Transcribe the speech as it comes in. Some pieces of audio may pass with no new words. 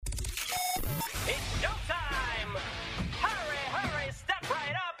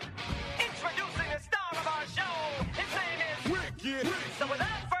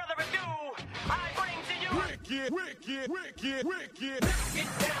Get down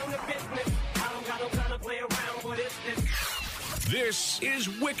to business. I don't got no time to play around with this. This is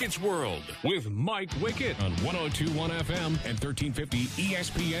Wickett's World with Mike Wickett on 102.1 FM and 1350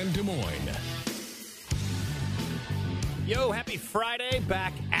 ESPN Des Moines. Yo, happy Friday.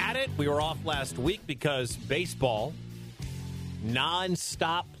 Back at it. We were off last week because baseball,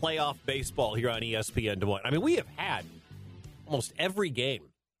 non-stop playoff baseball here on ESPN Des Moines. I mean, we have had almost every game.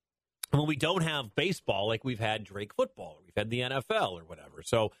 When we don't have baseball, like we've had Drake football, or we've had the NFL or whatever.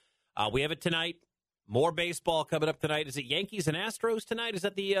 So we have it tonight. More baseball coming up tonight. Is it Yankees and Astros tonight? Is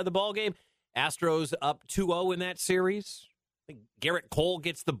that the ball game? Astros up 2-0 in that series. I think Garrett Cole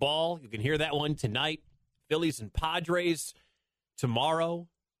gets the ball. You can hear that one tonight. Phillies and Padres tomorrow,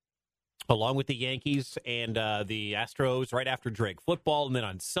 along with the Yankees and the Astros right after Drake football. And then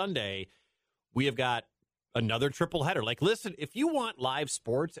on Sunday, we have got another triple header. Like, listen, if you want live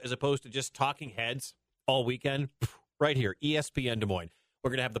sports as opposed to just talking heads all weekend, right here, ESPN Des Moines. We're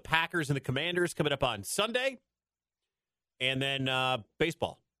going to have the Packers and the Commanders coming up on Sunday. And then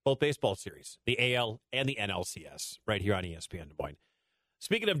baseball, both baseball series, the AL and the NLCS, right here on ESPN Des Moines.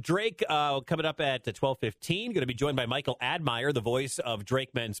 Speaking of Drake, coming up at 12:15, going to be joined by Michael Admire, the voice of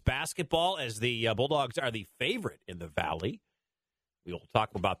Drake men's basketball, as the Bulldogs are the favorite in the Valley. We will talk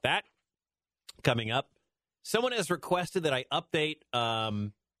about that coming up. Someone has requested that I update, I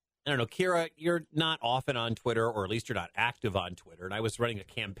don't know, Kira, you're not often on Twitter, or at least you're not active on Twitter, and I was running a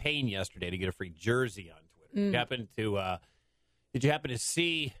campaign yesterday to get a free jersey on Twitter. Did you happen to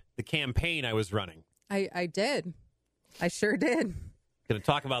see the campaign I was running? I did. I sure did. Going to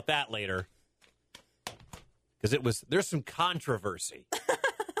talk about that later, because there's some controversy,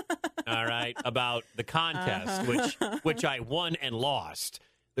 all right, about the contest, which I won and lost.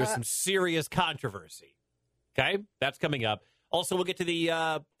 There's some serious controversy. Okay, that's coming up. Also, we'll get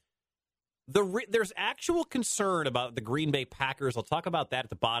to there's actual concern about the Green Bay Packers. I'll talk about that at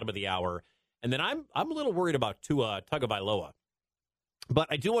the bottom of the hour, and then I'm a little worried about Tua Tagovailoa. But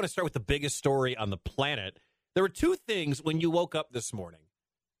I do want to start with the biggest story on the planet. There were two things when you woke up this morning.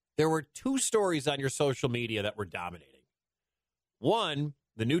 There were two stories on your social media that were dominating. One,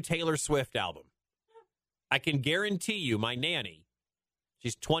 the new Taylor Swift album. I can guarantee you, my nanny,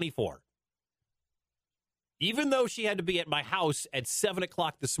 she's 24. Even though she had to be at my house at 7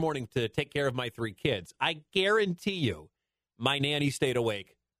 o'clock this morning to take care of my three kids, I guarantee you my nanny stayed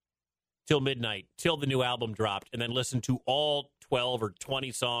awake till midnight, till the new album dropped, and then listened to all 12 or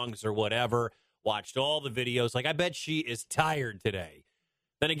 20 songs or whatever, watched all the videos. Like, I bet she is tired today.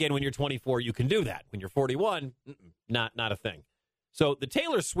 Then again, when you're 24, you can do that. When you're 41, not a thing. So the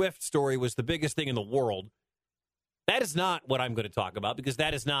Taylor Swift story was the biggest thing in the world. That is not what I'm going to talk about, because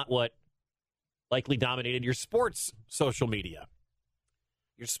that is not what likely dominated your sports social media.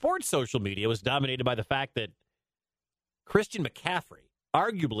 Your sports social media was dominated by the fact that Christian McCaffrey,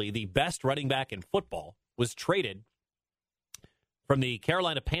 arguably the best running back in football, was traded from the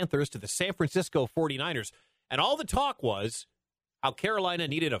Carolina Panthers to the San Francisco 49ers. And all the talk was how Carolina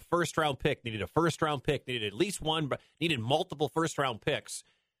needed a first-round pick, needed at least one, but needed multiple first-round picks.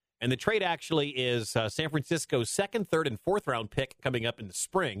 And the trade actually is San Francisco's second, third, and fourth-round pick coming up in the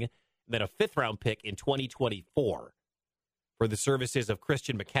spring, and then a fifth-round pick in 2024 for the services of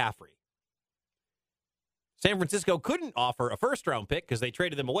Christian McCaffrey. San Francisco couldn't offer a first-round pick because they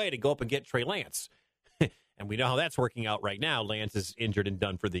traded them away to go up and get Trey Lance. And we know how that's working out right now. Lance is injured and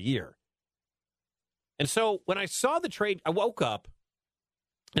done for the year. And so when I saw the trade, I woke up,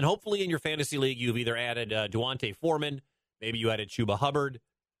 and hopefully in your fantasy league, you've either added Devontae Foreman, maybe you added Chuba Hubbard.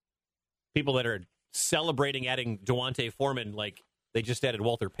 People that are celebrating adding Devontae Foreman like they just added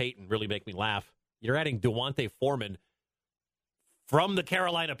Walter Payton really make me laugh. You're adding Devontae Foreman from the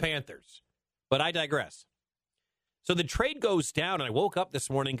Carolina Panthers. But I digress. So the trade goes down, and I woke up this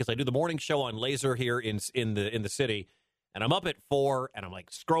morning because I do the morning show on Laser here in the city, and I'm up at 4, and I'm like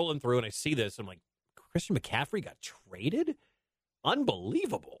scrolling through, and I see this. I'm like, Christian McCaffrey got traded?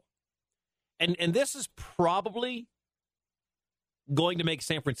 Unbelievable. And this is probably going to make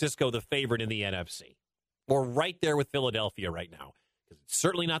San Francisco the favorite in the NFC. We're right there with Philadelphia right now, because it's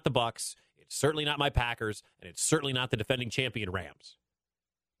certainly not the Bucs, it's certainly not my Packers, and it's certainly not the defending champion Rams.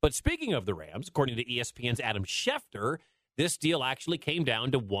 But speaking of the Rams, according to ESPN's Adam Schefter, this deal actually came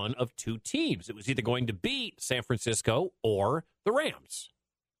down to one of two teams. It was either going to be San Francisco or the Rams.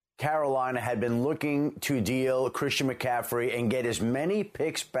 Carolina had been looking to deal Christian McCaffrey and get as many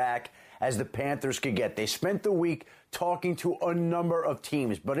picks back as the Panthers could get. They spent the week talking to a number of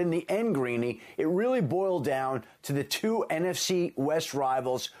teams, but in the end, Greeny, it really boiled down to the two NFC West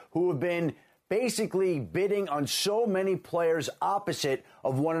rivals who have been basically bidding on so many players opposite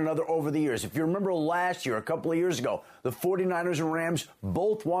of one another over the years. If you remember last year, a couple of years ago, the 49ers and Rams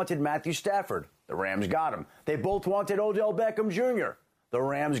both wanted Matthew Stafford. The Rams got him. They both wanted Odell Beckham Jr. The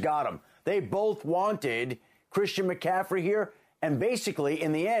Rams got him. They both wanted Christian McCaffrey here. And basically,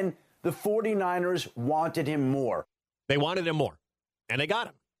 in the end, the 49ers wanted him more. They wanted him more, and they got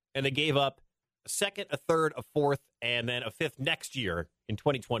him. And they gave up a second, a third, a fourth, and then a fifth next year in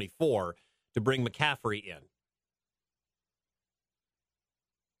 2024 to bring McCaffrey in.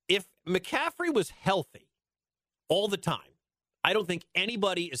 If McCaffrey was healthy all the time, I don't think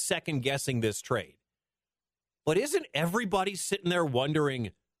anybody is second-guessing this trade. But isn't everybody sitting there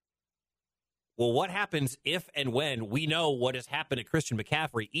wondering, well, what happens if and when we know what has happened to Christian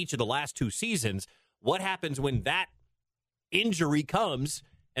McCaffrey each of the last 2 seasons? What happens when that injury comes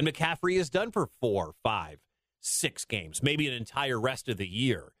and McCaffrey is done for 4, 5, 6 games, maybe an entire rest of the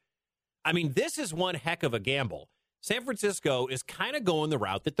year? I mean, this is one heck of a gamble. San Francisco is kind of going the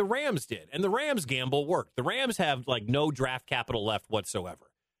route that the Rams did, and the Rams gamble worked. The Rams have, no draft capital left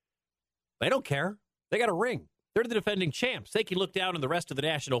whatsoever. They don't care. They got a ring. They're the defending champs. They can look down on the rest of the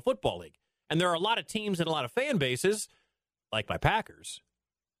National Football League. And there are a lot of teams and a lot of fan bases, like my Packers,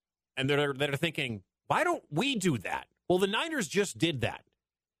 and that are thinking, why don't we do that? Well, the Niners just did that.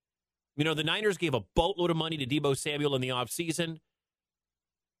 The Niners gave a boatload of money to Deebo Samuel in the offseason.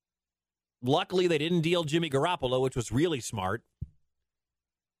 Luckily, they didn't deal Jimmy Garoppolo, which was really smart.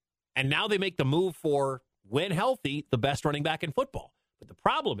 And now they make the move for, when healthy, the best running back in football. But the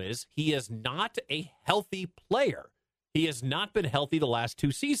problem is he is not a healthy player. He has not been healthy the last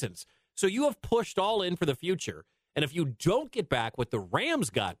 2 seasons. So you have pushed all in for the future. And if you don't get back what the Rams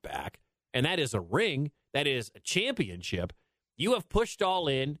got back, and that is a ring, that is a championship, you have pushed all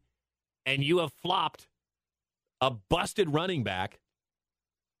in and you have flopped a busted running back.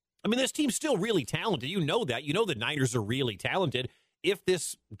 I mean, this team's still really talented. You know that. You know the Niners are really talented. If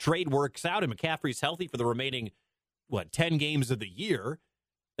this trade works out and McCaffrey's healthy for the remaining, 10 games of the year,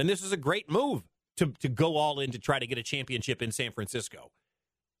 then this is a great move to go all in to try to get a championship in San Francisco.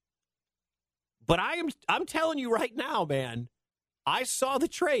 But I'm telling you right now, man, I saw the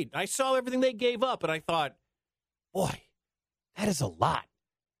trade. I saw everything they gave up, and I thought, boy, that is a lot.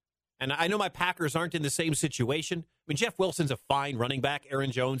 And I know my Packers aren't in the same situation. I mean, Jeff Wilson's a fine running back.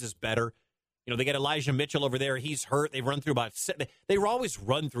 Aaron Jones is better. They got Elijah Mitchell over there. He's hurt. They've run through they were always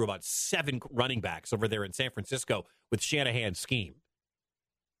run through about 7 running backs over there in San Francisco with Shanahan's scheme.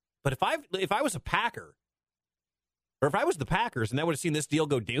 But if I was a Packer, or if I was the Packers and I would have seen this deal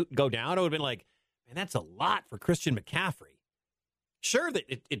go down, I would have been like, man, that's a lot for Christian McCaffrey. Sure, that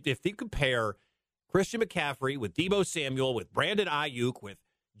if you compare Christian McCaffrey with Deebo Samuel, with Brandon Ayuk, with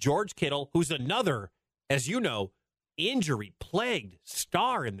George Kittle, who's another, as you know, injury-plagued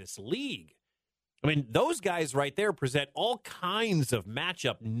star in this league. I mean, those guys right there present all kinds of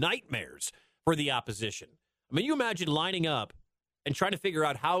matchup nightmares for the opposition. I mean, you imagine lining up and trying to figure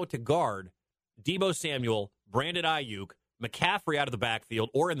out how to guard Deebo Samuel, Brandon Ayuk, McCaffrey out of the backfield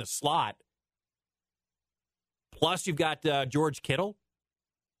or in the slot. Plus, you've got George Kittle.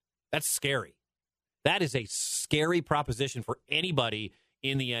 That's scary. That is a scary proposition for anybody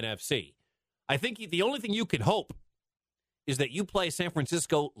in the NFC. I think the only thing you can hope is that you play San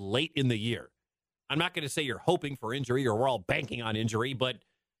Francisco late in the year. I'm not going to say you're hoping for injury or we're all banking on injury, but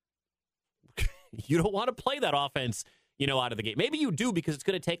you don't want to play that offense, out of the gate. Maybe you do because it's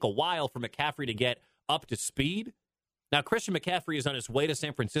going to take a while for McCaffrey to get up to speed. Now, Christian McCaffrey is on his way to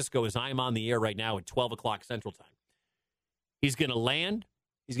San Francisco as I'm on the air right now at 12 o'clock Central Time. He's going to land.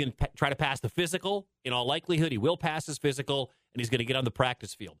 He's going to try to pass the physical. In all likelihood, he will pass his physical, and he's going to get on the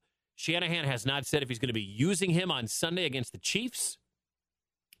practice field. Shanahan has not said if he's going to be using him on Sunday against the Chiefs.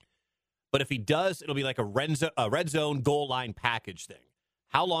 But if he does, it'll be like a red zone goal line package thing.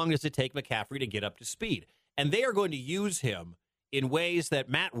 How long does it take McCaffrey to get up to speed? And they are going to use him in ways that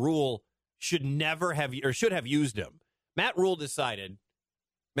Matt Rule should have used him. Matt Rule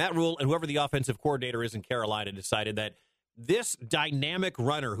and whoever the offensive coordinator is in Carolina decided that this dynamic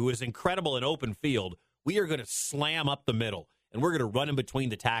runner who is incredible in open field, we are going to slam up the middle, and we're going to run him between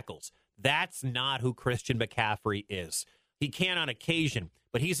the tackles. That's not who Christian McCaffrey is. He can on occasion,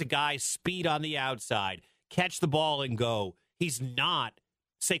 but he's a guy, speed on the outside, catch the ball and go. He's not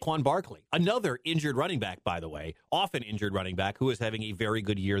Saquon Barkley, another injured running back, by the way, often injured running back who is having a very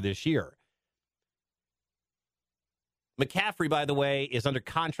good year this year. McCaffrey, by the way, is under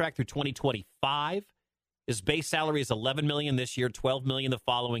contract through 2025. His base salary is $11 million this year, $12 million the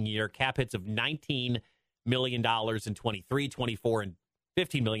following year. Cap hits of $19 million in 23, 24, and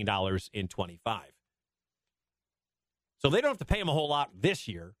 $15 million in 25. So they don't have to pay him a whole lot this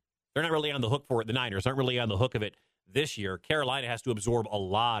year. They're not really on the hook for it. The Niners aren't really on the hook of it this year. Carolina has to absorb a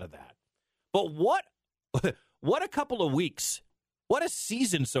lot of that. But what a couple of weeks. What a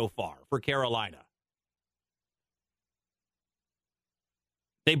season so far for Carolina.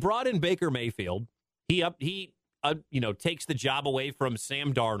 They brought in Baker Mayfield. He takes the job away from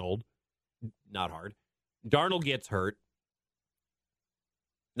Sam Darnold. Not hard. Darnold gets hurt.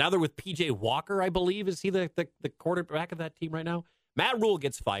 Now they're with P.J. Walker, I believe. Is he the quarterback of that team right now? Matt Rule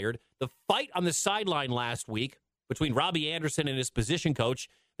gets fired. The fight on the sideline last week between Robbie Anderson and his position coach,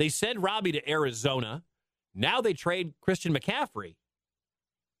 they send Robbie to Arizona. Now they trade Christian McCaffrey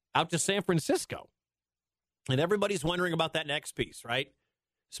out to San Francisco. And everybody's wondering about that next piece, right?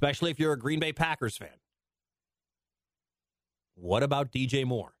 Especially if you're a Green Bay Packers fan. What about DJ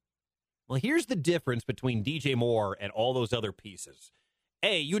Moore? Well, here's the difference between DJ Moore and all those other pieces.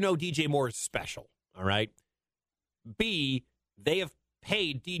 A, you know DJ Moore is special, all right? B, they have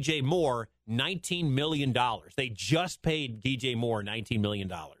paid DJ Moore $19 million. They just paid DJ Moore $19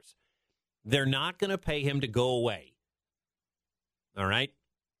 million. They're not going to pay him to go away, all right?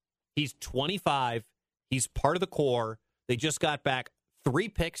 He's 25. He's part of the core. They just got back 3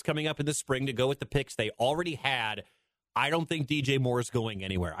 picks coming up in the spring to go with the picks they already had. I don't think DJ Moore is going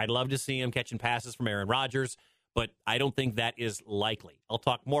anywhere. I'd love to see him catching passes from Aaron Rodgers, but I don't think that is likely. I'll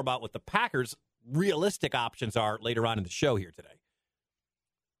talk more about what the Packers' realistic options are later on in the show here today.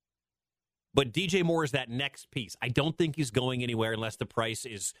 But DJ Moore is that next piece. I don't think he's going anywhere unless the price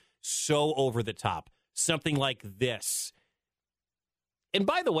is so over the top. Something like this. And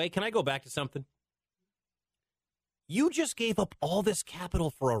by the way, can I go back to something? You just gave up all this capital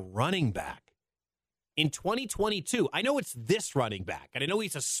for a running back. In 2022, I know it's this running back, and I know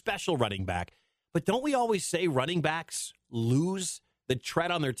he's a special running back, but don't we always say running backs lose the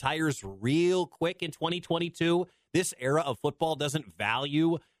tread on their tires real quick in 2022? This era of football doesn't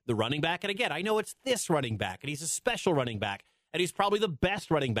value the running back. And again, I know it's this running back, and he's a special running back, and he's probably the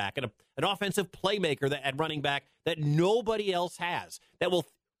best running back and an offensive playmaker that at running back that nobody else has, that will,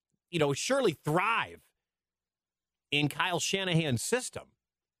 surely thrive in Kyle Shanahan's system.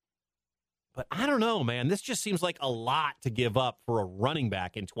 But I don't know, man. This just seems like a lot to give up for a running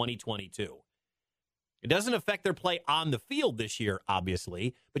back in 2022. It doesn't affect their play on the field this year,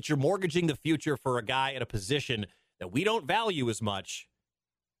 obviously, but you're mortgaging the future for a guy at a position that we don't value as much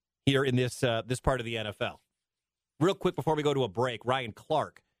here in this part of the NFL. Real quick before we go to a break, Ryan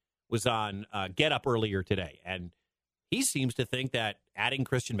Clark was on Get Up earlier today, and he seems to think that adding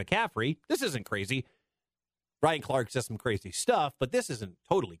Christian McCaffrey, this isn't crazy. Ryan Clark says some crazy stuff, but this isn't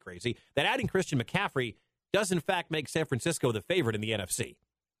totally crazy, that adding Christian McCaffrey does in fact make San Francisco the favorite in the NFC.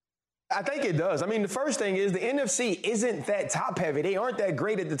 I think it does. I mean, the first thing is the NFC isn't that top heavy. They aren't that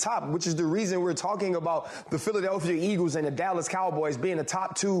great at the top, which is the reason we're talking about the Philadelphia Eagles and the Dallas Cowboys being a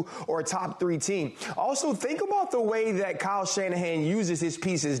top 2 or a top 3 team. Also, think about the way that Kyle Shanahan uses his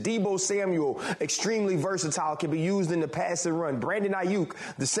pieces. Deebo Samuel, extremely versatile, can be used in the pass and run. Brandon Ayuk,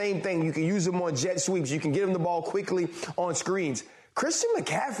 the same thing. You can use him on jet sweeps. You can get him the ball quickly on screens. Christian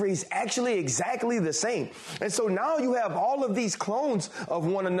McCaffrey is actually exactly the same. And so now you have all of these clones of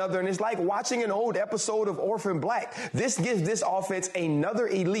one another, and it's like watching an old episode of Orphan Black. This gives this offense another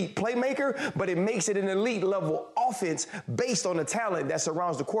elite playmaker, but it makes it an elite level offense based on the talent that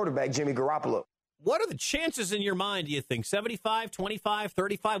surrounds the quarterback, Jimmy Garoppolo. What are the chances in your mind, do you think? 75, 25,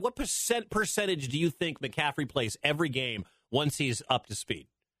 35? What percentage do you think McCaffrey plays every game once he's up to speed?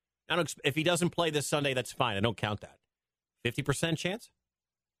 If he doesn't play this Sunday, that's fine. I don't count that. 50% chance?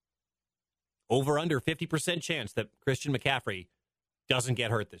 Over under 50% chance that Christian McCaffrey doesn't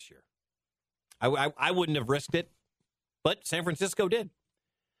get hurt this year. I wouldn't have risked it, but San Francisco did.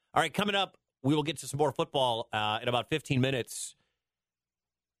 All right, coming up, we will get to some more football in about 15 minutes.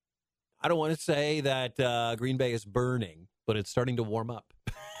 I don't want to say that Green Bay is burning, but it's starting to warm up.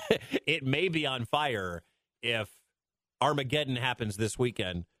 It may be on fire if Armageddon happens this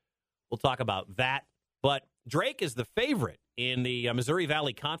weekend. We'll talk about that. But Drake is the favorite in the Missouri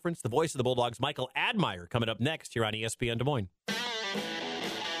Valley Conference. The voice of the Bulldogs, Michael Admire, coming up next here on ESPN Des Moines.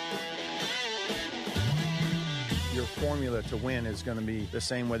 Your formula to win is going to be the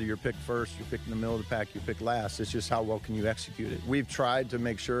same whether you're picked first, you're picked in the middle of the pack, you're picked last. It's just how well can you execute it. We've tried to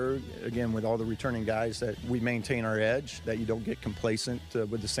make sure, again, with all the returning guys, that we maintain our edge, that you don't get complacent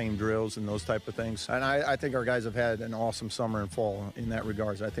with the same drills and those type of things. And I think our guys have had an awesome summer and fall in that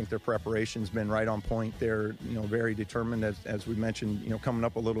regards. I think their preparation's been right on point. They're, very determined, as we mentioned, coming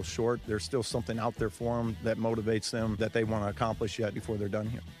up a little short. There's still something out there for them that motivates them that they want to accomplish yet before they're done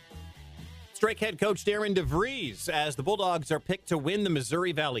here. Drake head coach Darren DeVries, as the Bulldogs are picked to win the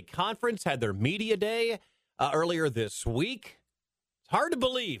Missouri Valley Conference, had their media day earlier this week. hard to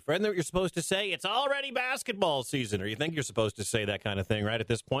believe, right? That you're supposed to say it's already basketball season, or you think you're supposed to say that kind of thing, right, at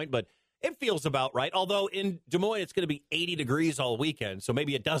this point. But it feels about right. Although in Des Moines, it's going to be 80 degrees all weekend, so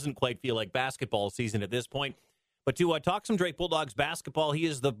maybe it doesn't quite feel like basketball season at this point. But to talk some Drake Bulldogs basketball, he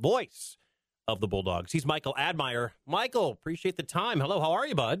is the voice of the Bulldogs. He's Michael Admire. Michael, appreciate the time. Hello, how are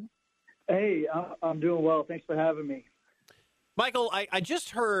you, bud? Hey, I'm doing well. Thanks for having me. Michael, I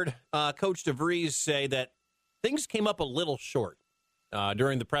just heard Coach DeVries say that things came up a little short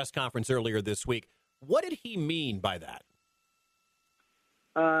during the press conference earlier this week. What did he mean by that?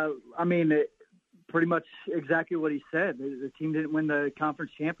 Pretty much exactly what he said. The team didn't win the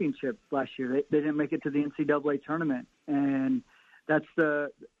conference championship last year. They didn't make it to the NCAA tournament, and that's the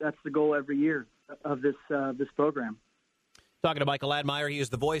goal every year of this program. Talking to Michael Admire, he is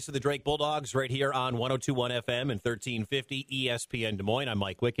the voice of the Drake Bulldogs right here on 102.1 FM and 1350 ESPN Des Moines. I'm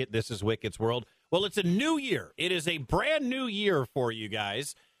Mike Wickett. This is Wickett's World. Well, it's a new year. It is a brand new year for you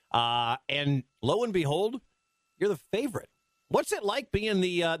guys, and lo and behold, you're the favorite. What's it like being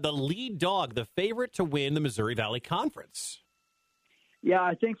the lead dog, the favorite to win the Missouri Valley Conference? Yeah,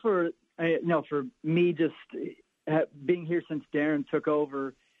 I think for me, just being here since Darren took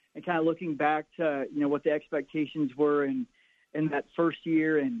over, and kind of looking back to what the expectations were in that first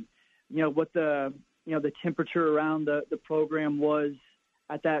year, and what the temperature around the program was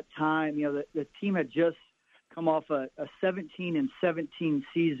at that time. The team had just come off a 17-17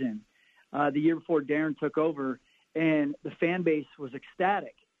 season the year before Darren took over. And the fan base was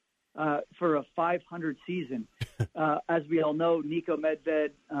ecstatic for a 500 season. As we all know, Nico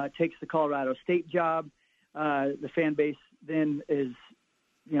Medved takes the Colorado State job. The fan base then is,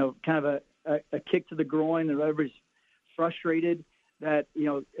 kind of a kick to the groin. Everybody's frustrated that,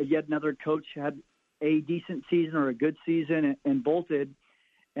 yet another coach had a decent season or a good season and bolted.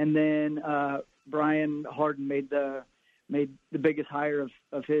 And then Brian Harden made the biggest hire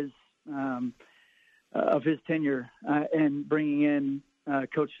of his tenure and bringing in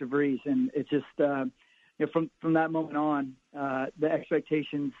Coach DeVries. And it's just, from that moment on, the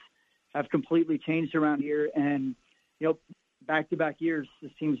expectations have completely changed around here. And, back-to-back years,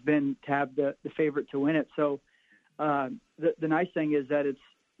 this team's been tabbed the favorite to win it. So the nice thing is that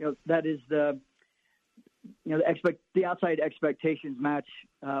it's, that is the outside expectations match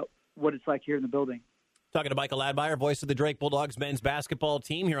what it's like here in the building. Talking to Michael Admire, voice of the Drake Bulldogs men's basketball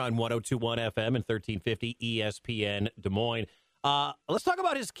team here on 102.1 FM and 1350 ESPN Des Moines. Let's talk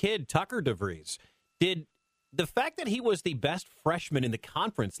about his kid, Tucker DeVries. Did the fact that he was the best freshman in the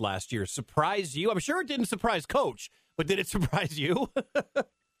conference last year surprise you? I'm sure it didn't surprise Coach, but did it surprise you?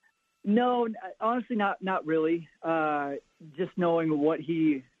 No, honestly, not really. Just knowing what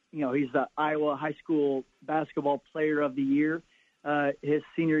he's the Iowa High School Basketball Player of the Year. His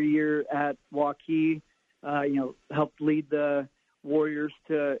senior year at Waukee, helped lead the Warriors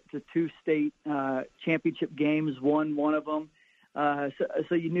to 2 state championship games, won one of them.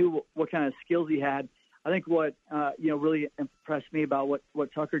 So you knew what kind of skills he had. I think what really impressed me about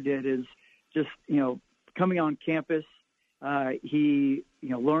what Tucker did is just coming on campus. He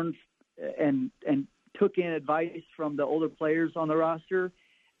learned and took in advice from the older players on the roster,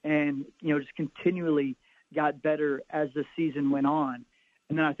 and just continually got better as the season went on.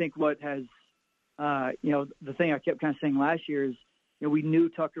 And then I think what has the thing I kept kind of saying last year is, we knew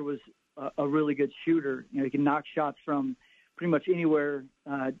Tucker was a really good shooter. He can knock shots from pretty much anywhere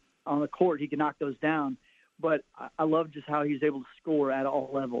on the court. He can knock those down. But I love just how he's able to score at all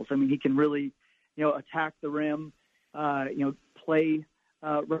levels. I mean, he can really, attack the rim, play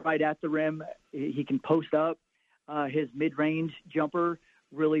right at the rim. He can post up. His mid-range jumper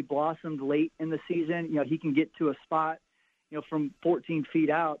really blossomed late in the season. He can get to a spot, from 14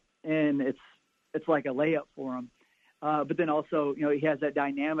 feet out, and it's like a layup for him. But then also, he has that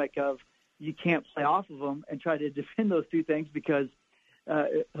dynamic of you can't play off of him and try to defend those two things because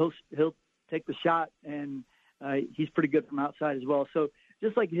he'll take the shot, and he's pretty good from outside as well. So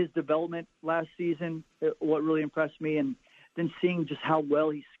just like his development last season, what really impressed me, and then seeing just how well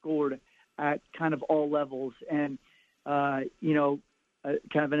he scored at kind of all levels. And,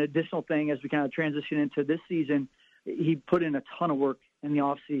 kind of an additional thing as we kind of transition into this season, he put in a ton of work in the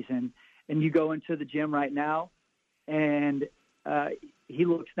off season. And you go into the gym right now, and he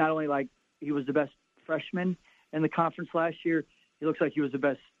looks not only like he was the best freshman in the conference last year, he looks like he was the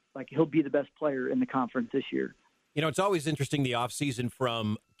best, like he'll be the best player in the conference this year. It's always interesting the offseason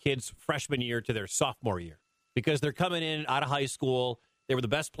from kids' freshman year to their sophomore year because they're coming in out of high school. They were the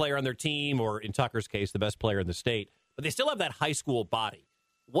best player on their team, or in Tucker's case, the best player in the state, but they still have that high school body.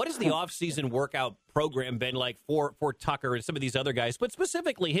 What has the offseason workout program been like for Tucker and some of these other guys, but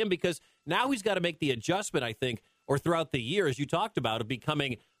specifically him, because now he's got to make the adjustment, I think, or throughout the year, as you talked about, of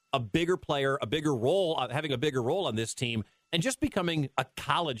becoming a bigger player, a bigger role, having a bigger role on this team, and just becoming a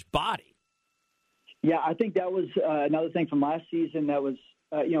college body. Yeah, I think that was another thing from last season that was,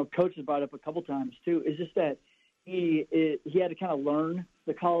 Coach has brought up a couple times too, is just that he had to kind of learn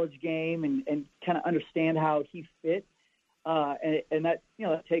the college game and kind of understand how he fit. And that,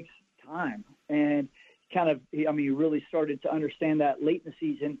 that takes time. And he really started to understand that late in the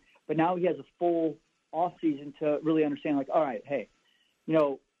season, but now he has a full off season to really understand, like, all right, hey,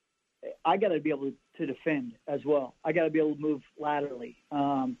 I got to be able to defend as well. I got to be able to move laterally.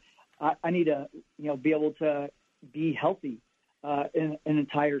 I need to, be able to be healthy in an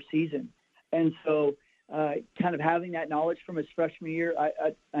entire season. And so kind of having that knowledge from his freshman year,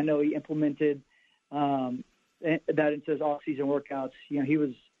 I know he implemented that into his off-season workouts. He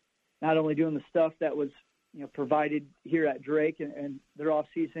was not only doing the stuff that was, provided here at Drake and their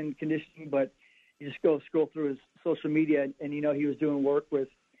off-season conditioning, but you just go scroll through his social media and, he was doing work with,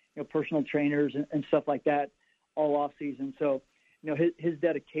 personal trainers and stuff like that all off-season. So, his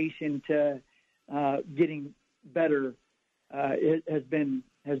dedication to getting better has been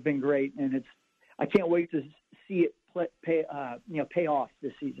great, and I can't wait to see it pay off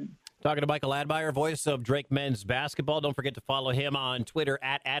this season. Talking to Michael Admire, voice of Drake men's basketball. Don't forget to follow him on Twitter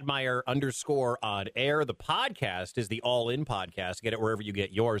at @Admire_on-air. The podcast is the All In Podcast. Get it wherever you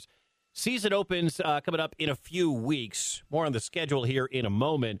get yours. Season opens coming up in a few weeks. More on the schedule here in a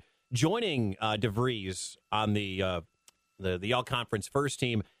moment. Joining DeVries on the All-Conference first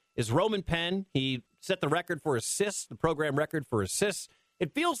team is Roman Penn. He set the record for assists, the program record for assists.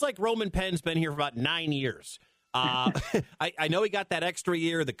 It feels like Roman Penn's been here for about 9 years. I know he got that extra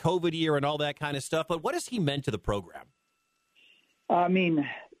year, the COVID year, and all that kind of stuff, but what has he meant to the program? I mean,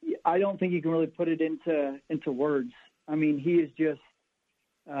 I don't think you can really put it into words. I mean, he is just,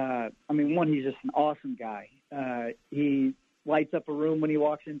 he's just an awesome guy. He lights up a room when he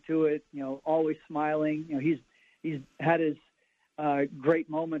walks into it, always smiling. He's had his great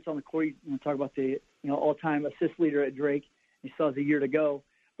moments on the court. Talk about the, all-time assist leader at Drake. He still has a year to go.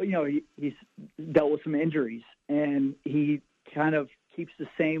 But, he's dealt with some injuries, and he kind of keeps the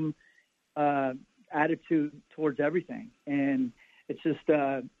same attitude towards everything. And it's just,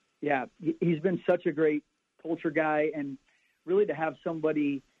 he's been such a great culture guy. And really to have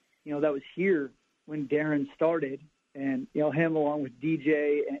somebody, that was here when Darren started, and, him along with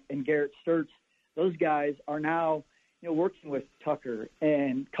DJ and Garrett Sturtz, those guys are now, working with Tucker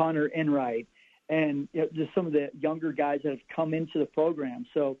and Connor Enright and just some of the younger guys that have come into the program.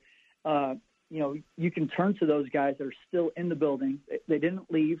 So, you can turn to those guys that are still in the building. They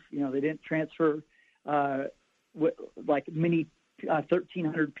didn't leave, they didn't transfer, like many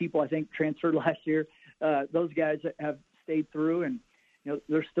 1,300 people, I think, transferred last year. Those guys have stayed through, and,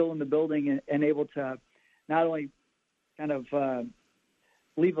 they're still in the building and able to not only kind of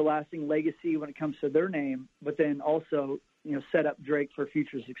leave a lasting legacy when it comes to their name, but then also, set up Drake for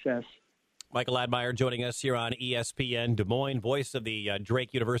future success. Michael Admire joining us here on ESPN Des Moines, voice of the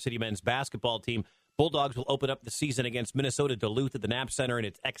Drake University men's basketball team. Bulldogs will open up the season against Minnesota Duluth at the Knapp Center in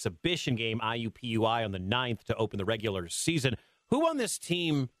its exhibition game, IUPUI, on the 9th to open the regular season. Who on this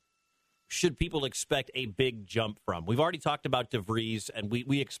team should people expect a big jump from? We've already talked about DeVries, and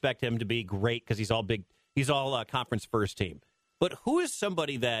we expect him to be great because he's all big. He's all conference first team. But who is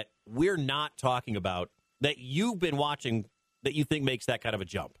somebody that we're not talking about that you've been watching that you think makes that kind of a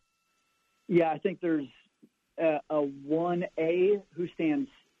jump? Yeah, I think there's a 1A who stands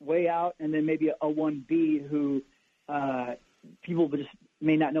way out, and then maybe a 1B who people just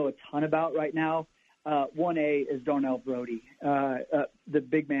may not know a ton about right now. 1A is Darnell Brody, the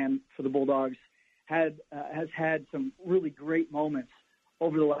big man for the Bulldogs. Has had some really great moments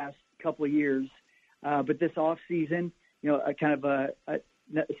over the last couple of years, but this off season, kind of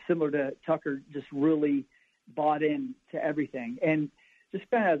similar to Tucker, just really bought in to everything. And just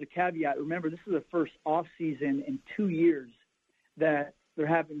kind of as a caveat, remember this is the first off season in 2 years that there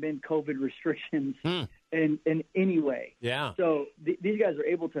haven't been COVID restrictions in any way. Yeah. So these guys are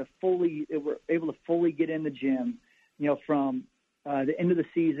able to fully get in the gym, from the end of the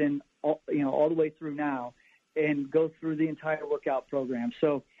season, all the way through now, and go through the entire workout program.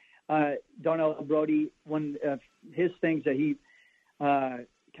 So Darnell Brody, one of his things that he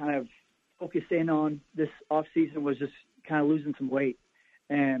kind of focused in on this off season was just kind of losing some weight.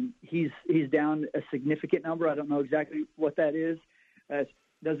 And he's down a significant number. I don't know exactly what that is. It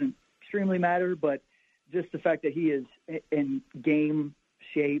doesn't extremely matter, but just the fact that he is in game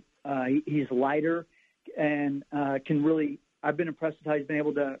shape, he's lighter, and can really – I've been impressed with how he's been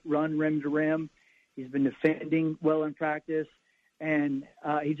able to run rim to rim. He's been defending well in practice, and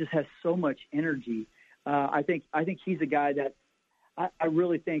he just has so much energy. I think he's a guy that I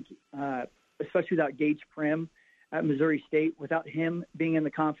really think, especially without Gage Prim at Missouri State, without him being in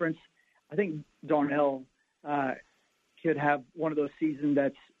the conference, I think Darnell could have one of those seasons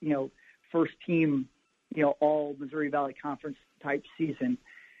that's, first team, all Missouri Valley Conference type season.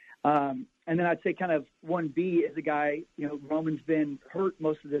 And then I'd say kind of 1B is a guy, Roman's been hurt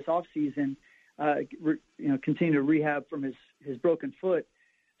most of this offseason, continue to rehab from his broken foot.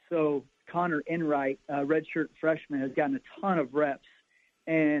 So Connor Enright, redshirt freshman, has gotten a ton of reps.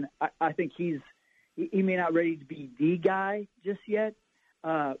 And I think he may not ready to be the guy just yet,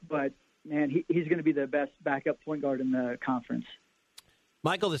 but, man, he's going to be the best backup point guard in the conference.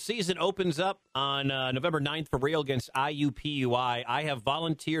 Michael, the season opens up on November 9th for real against IUPUI. I have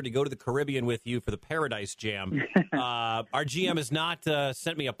volunteered to go to the Caribbean with you for the Paradise Jam. Our GM has not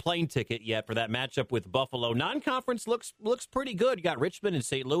sent me a plane ticket yet for that matchup with Buffalo. Non-conference looks pretty good. You got Richmond and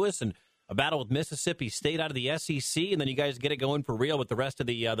St. Louis and a battle with Mississippi State out of the SEC, and then you guys get it going for real with the rest of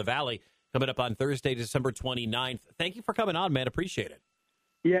the Valley coming up on Thursday, December 29th. Thank you for coming on, man. Appreciate it.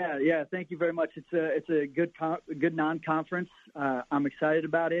 Yeah. Thank you very much. It's a good non-conference. I'm excited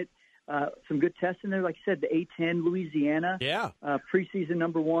about it. Some good tests in there, like you said, the A-10 Louisiana. Yeah. Preseason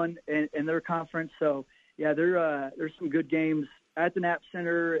number 1 in their conference. So yeah, there's some good games at the Knapp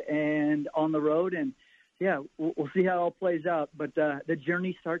Center and on the road, and yeah, we'll see how it all plays out. But the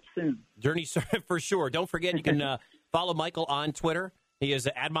journey starts soon. Journey for sure. Don't forget you can follow Michael on Twitter. He is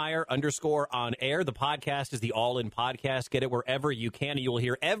 @Admire_on-air. The podcast is the All In Podcast. Get it wherever you can, and you will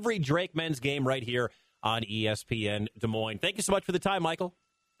hear every Drake men's game right here on ESPN Des Moines. Thank you so much for the time, Michael.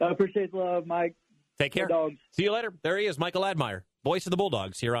 I appreciate the love, Mike. Take care. Dogs. See you later. There he is, Michael Admire, voice of the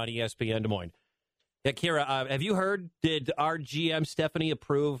Bulldogs here on ESPN Des Moines. Yeah, Kira, have you heard, did our GM Stephanie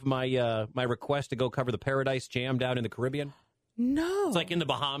approve my my request to go cover the Paradise Jam down in the Caribbean? No. It's like in the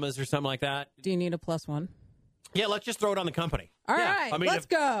Bahamas or something like that. Do you need a +1? Yeah, let's just throw it on the company. All right, let's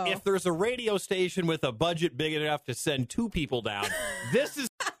go. If there's a radio station with a budget big enough to send 2 people down, this is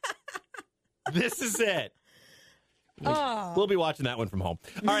it. Oh. We'll be watching that one from home.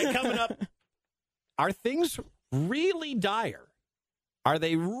 All right, coming up, are things really dire? Are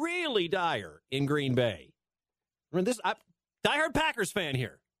they really dire in Green Bay? Diehard Packers fan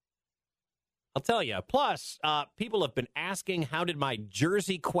here. I'll tell you. Plus, people have been asking, how did my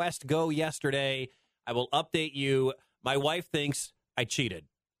Jersey quest go yesterday? I will update you. My wife thinks I cheated.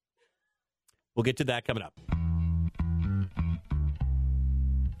 We'll get to that coming up.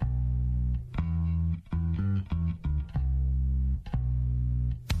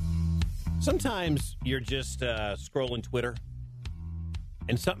 Sometimes you're just scrolling Twitter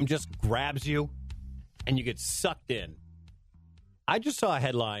and something just grabs you and you get sucked in. I just saw a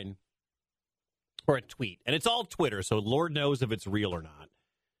headline or a tweet, and it's all Twitter, so Lord knows if it's real or not.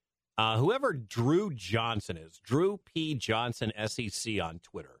 Whoever Drew Johnson is, Drew P. Johnson, SEC on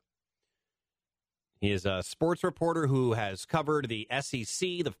Twitter. He is a sports reporter who has covered the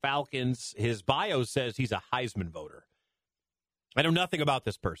SEC, the Falcons. His bio says he's a Heisman voter. I know nothing about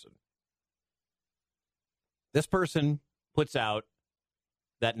this person. This person puts out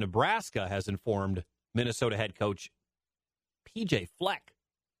that Nebraska has informed Minnesota head coach P.J. Fleck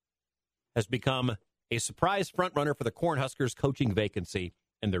has become a surprise frontrunner for the Cornhuskers coaching vacancy,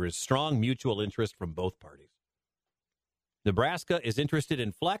 and there is strong mutual interest from both parties. Nebraska is interested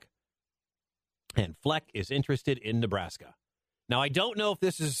in Fleck, and Fleck is interested in Nebraska. Now, I don't know if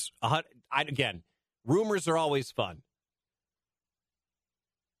this is, again, rumors are always fun.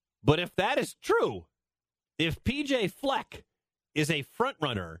 But if that is true, if P.J. Fleck is a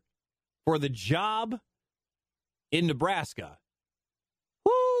frontrunner for the job in Nebraska,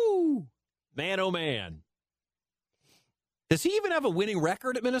 whoo, man, oh man. Does he even have a winning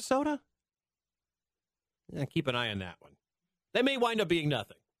record at Minnesota? Yeah, keep an eye on that one. They may wind up being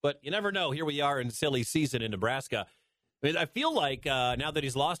nothing, but you never know. Here we are in silly season in Nebraska. I mean, I feel like now that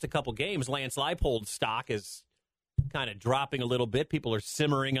he's lost a couple games, Lance Leipold's stock is kind of dropping a little bit. People are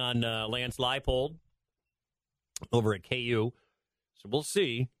simmering on Lance Leipold over at KU. So we'll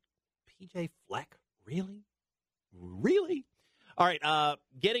see. P.J. Fleck, really? Really? All right,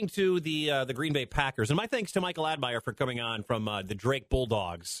 getting to the Green Bay Packers. And my thanks to Michael Admire for coming on from the Drake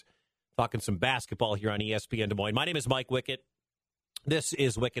Bulldogs, talking some basketball here on ESPN Des Moines. My name is Mike Wickett. This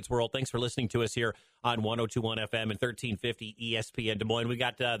is Wickett's World. Thanks for listening to us here on 102.1 FM and 1350 ESPN Des Moines. We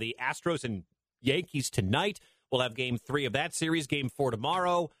got the Astros and Yankees tonight. We'll have Game 3 of that series, Game 4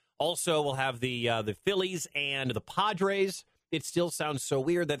 tomorrow. Also, we'll have the Phillies and the Padres. It still sounds so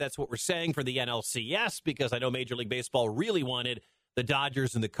weird that that's what we're saying for the NLCS, because I know Major League Baseball really wanted the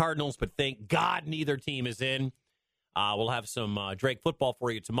Dodgers and the Cardinals, but thank God neither team is in. We'll have some Drake football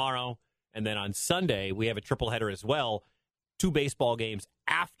for you tomorrow. And then on Sunday, we have a triple header as well, 2 baseball games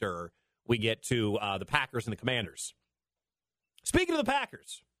after we get to the Packers and the Commanders. Speaking of the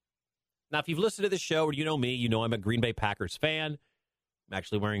Packers, now, if you've listened to this show or you know me, you know I'm a Green Bay Packers fan. I'm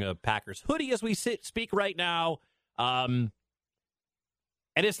actually wearing a Packers hoodie as we speak right now. And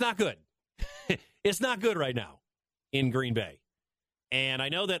it's not good. It's not good right now in Green Bay. And I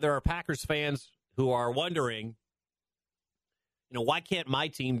know that there are Packers fans who are wondering, why can't my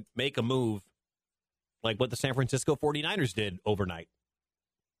team make a move like what the San Francisco 49ers did overnight?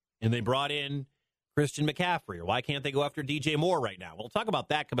 And they brought in Christian McCaffrey, or why can't they go after DJ Moore right now? We'll talk about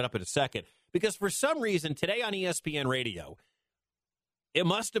that coming up in a second, because for some reason today on ESPN Radio, it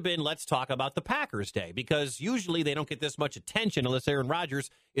must have been Let's Talk About the Packers Day, because usually they don't get this much attention unless Aaron Rodgers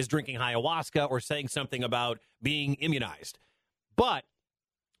is drinking ayahuasca or saying something about being immunized. But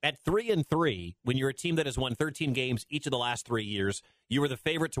at 3-3, when you're a team that has won 13 games each of the last 3 years, you were the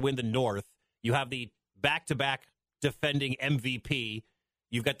favorite to win the North. You have the back-to-back defending MVP.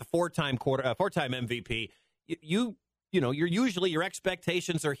 You've got the four-time MVP. You're usually your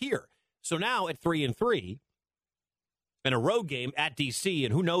expectations are here. So now at 3-3, in a road game at D.C.,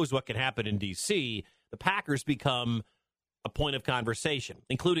 and who knows what can happen in D.C., the Packers become a point of conversation,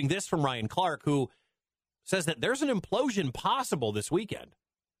 including this from Ryan Clark, who says that there's an implosion possible this weekend.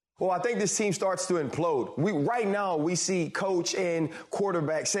 Well, I think this team starts to implode. Right now, we see coach and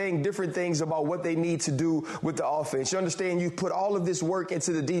quarterback saying different things about what they need to do with the offense. You understand, you put all of this work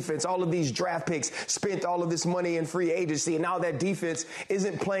into the defense, all of these draft picks, spent all of this money in free agency, and now that defense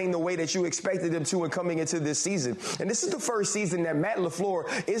isn't playing the way that you expected them to when coming into this season. And this is the first season that Matt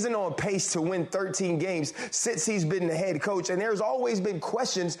LaFleur isn't on pace to win 13 games since he's been the head coach. And there's always been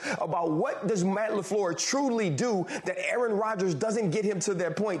questions about what does Matt LaFleur truly do that Aaron Rodgers doesn't get him to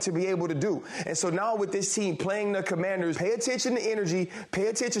that point to be able to do. And so now with this team playing the Commanders, pay attention to energy, pay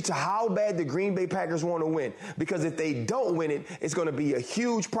attention to how bad the Green Bay Packers want to win. Because if they don't win it, it's going to be a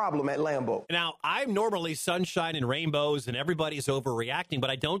huge problem at Lambeau. Now, I'm normally sunshine and rainbows and everybody's overreacting, but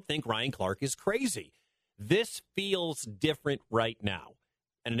I don't think Ryan Clark is crazy. This feels different right now.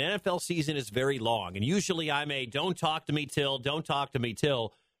 And an NFL season is very long. And usually I'm a don't talk to me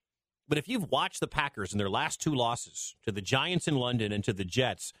till. But if you've watched the Packers in their last 2 losses to the Giants in London and to the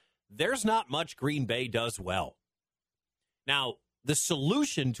Jets, there's not much Green Bay does well. Now, the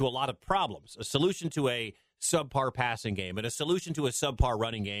solution to a lot of problems, a solution to a subpar passing game and a solution to a subpar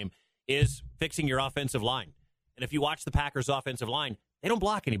running game is fixing your offensive line. And if you watch the Packers' offensive line, they don't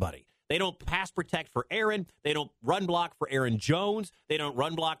block anybody. They don't pass protect for Aaron. They don't run block for Aaron Jones. They don't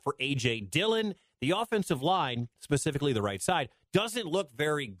run block for A.J. Dillon. The offensive line, specifically the right side, doesn't look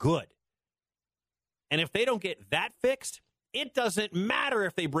very good. And if they don't get that fixed, it doesn't matter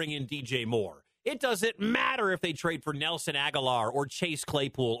if they bring in DJ Moore. It doesn't matter if they trade for Nelson Aguilar or Chase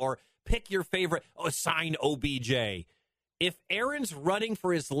Claypool or pick your favorite, sign OBJ. If Aaron's running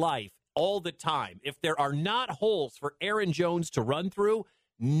for his life all the time, if there are not holes for Aaron Jones to run through,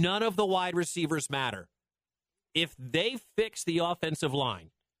 none of the wide receivers matter. If they fix the offensive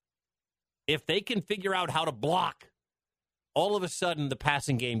line, if they can figure out how to block, all of a sudden the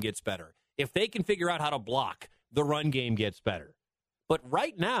passing game gets better. If they can figure out how to block, the run game gets better. But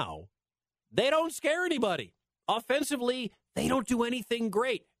right now, they don't scare anybody. Offensively, they don't do anything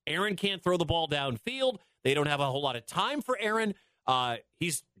great. Aaron can't throw the ball downfield. They don't have a whole lot of time for Aaron.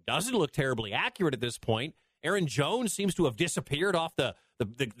 He doesn't look terribly accurate at this point. Aaron Jones seems to have disappeared off the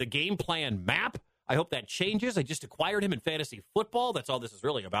game plan map. I hope that changes. I just acquired him in fantasy football. That's all this is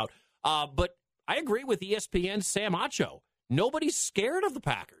really about. But I agree with ESPN's Sam Acho. Nobody's scared of the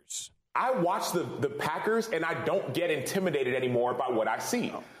Packers. I watch the Packers, and I don't get intimidated anymore by what I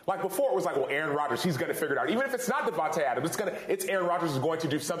see. Like before, it was like, well, Aaron Rodgers, he's going to figure it out. Even if it's not Devontae Adams, it's Aaron Rodgers is going to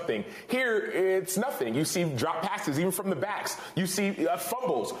do something. Here, it's nothing. You see drop passes, even from the backs. You see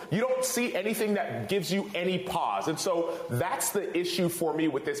fumbles. You don't see anything that gives you any pause. And so that's the issue for me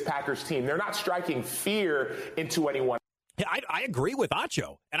with this Packers team. They're not striking fear into anyone. Yeah, I agree with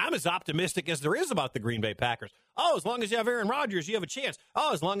Acho, and I'm as optimistic as there is about the Green Bay Packers. Oh, as long as you have Aaron Rodgers, you have a chance.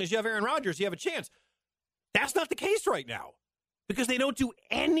 Oh, as long as you have Aaron Rodgers, you have a chance. That's not the case right now because they don't do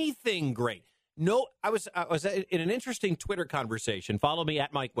anything great. No, I was in an interesting Twitter conversation. Follow me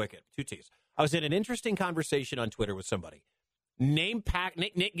at Mike Wickett, 2 T's. I was in an interesting conversation on Twitter with somebody. Name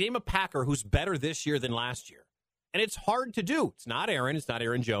a Packer who's better this year than last year. And it's hard to do. It's not Aaron. It's not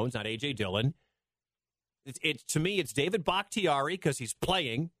Aaron Jones, not A.J. Dillon. To me, it's David Bakhtiari because he's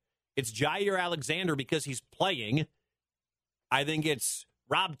playing. It's Jair Alexander because he's playing. I think it's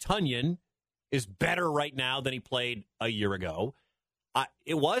Rob Tonyan is better right now than he played a year ago.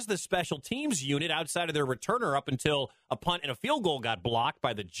 it was the special teams unit outside of their returner up until a punt and a field goal got blocked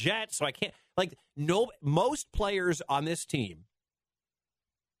by the Jets. So I can't, most players on this team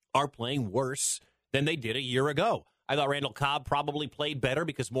are playing worse than they did a year ago. I thought Randall Cobb probably played better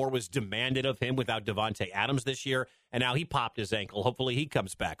because more was demanded of him without Devontae Adams this year, and now he popped his ankle. Hopefully he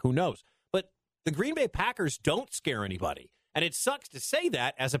comes back. Who knows? But the Green Bay Packers don't scare anybody. And it sucks to say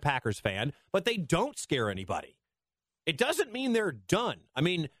that as a Packers fan, but they don't scare anybody. It doesn't mean they're done. I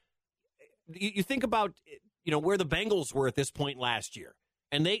mean, you think about, where the Bengals were at this point last year,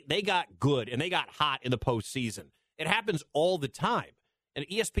 and they got good and they got hot in the postseason. It happens all the time. And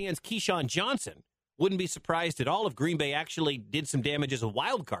ESPN's Keyshawn Johnson wouldn't be surprised at all if Green Bay actually did some damage as a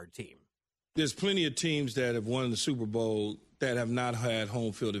wild card team. There's plenty of teams that have won the Super Bowl that have not had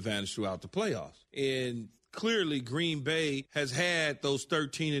home field advantage throughout the playoffs. And clearly Green Bay has had those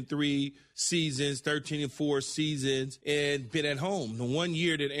 13-3 seasons, 13-4 seasons, and been at home. The one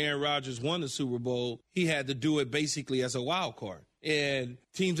year that Aaron Rodgers won the Super Bowl, he had to do it basically as a wild card. And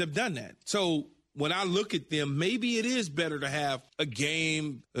teams have done that. So when I look at them, maybe it is better to have a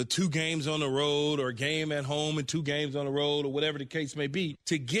game, 2 games on the road, or a game at home and 2 games on the road, or whatever the case may be,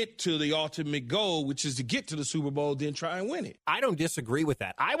 to get to the ultimate goal, which is to get to the Super Bowl, then try and win it. I don't disagree with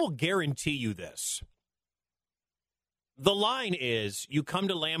that. I will guarantee you this. The line is, you come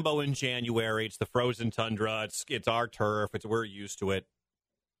to Lambeau in January, it's the frozen tundra, it's our turf, we're used to it.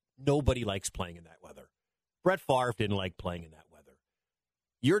 Nobody likes playing in that weather. Brett Favre didn't like playing in that weather.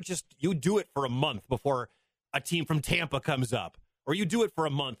 You do it for a month before a team from Tampa comes up, or you do it for a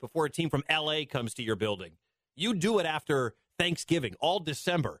month before a team from LA comes to your building. You do it after Thanksgiving, all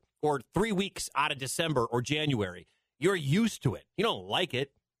December, or 3 weeks out of December or January. You're used to it. You don't like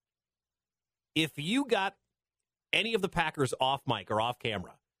it. If you got any of the Packers off mic or off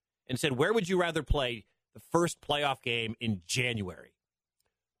camera and said, where would you rather play the first playoff game in January?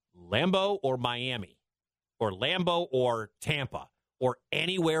 Lambeau or Miami? Or Lambeau or Tampa? Or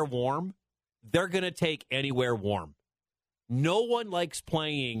anywhere warm? They're going to take anywhere warm. No one likes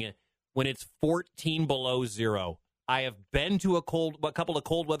playing when it's 14 below zero. I have been to a couple of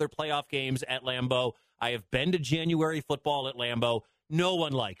cold weather playoff games at Lambeau. I have been to January football at Lambeau. No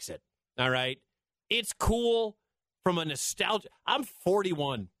one likes it. All right? It's cool from a nostalgia. I'm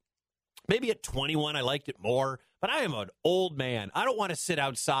 41. Maybe at 21 I liked it more, but I am an old man. I don't want to sit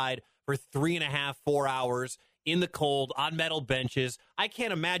outside for 3.5, 4 hours in the cold on metal benches. I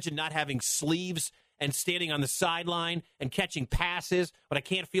can't imagine not having sleeves and standing on the sideline and catching passes, but I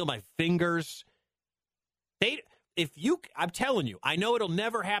can't feel my fingers. I'm telling you, I know it'll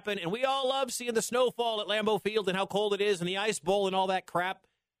never happen, and we all love seeing the snowfall at Lambeau Field and how cold it is and the ice bowl and all that crap.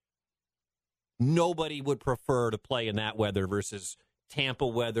 Nobody would prefer to play in that weather versus Tampa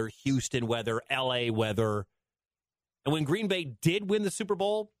weather, Houston weather, LA weather. And when Green Bay did win the Super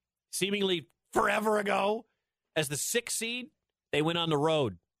Bowl, seemingly forever ago, as the 6th seed, they went on the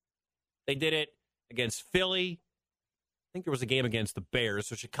road. They did it against Philly. I think there was a game against the Bears,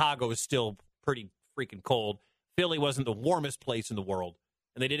 so Chicago is still pretty freaking cold. Philly wasn't the warmest place in the world.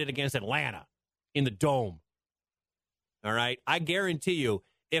 And they did it against Atlanta in the Dome. All right? I guarantee you,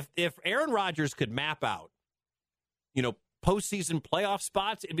 if Aaron Rodgers could map out, postseason playoff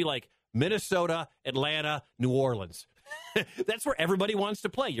spots, it'd be like Minnesota, Atlanta, New Orleans. That's where everybody wants to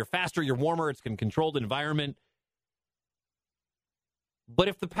play. You're faster, you're warmer, it's a controlled environment. But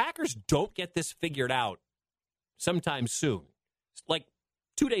if the Packers don't get this figured out sometime soon, like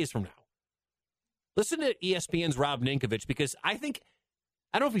 2 days from now, listen to ESPN's Rob Ninkovich, because I don't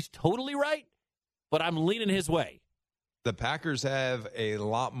know if he's totally right, but I'm leaning his way. The Packers have a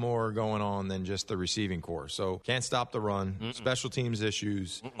lot more going on than just the receiving core. So can't stop the run, special teams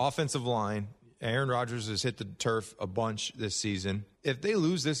issues, offensive line. Aaron Rodgers has hit the turf a bunch this season. If they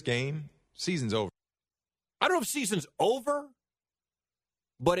lose this game, season's over. I don't know if season's over,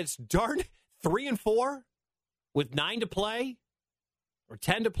 but it's darn 3-4 with 9 to play or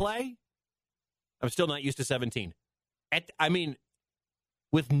 10 to play. I'm still not used to 17.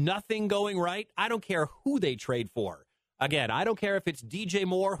 With nothing going right, I don't care who they trade for. Again, I don't care if it's DJ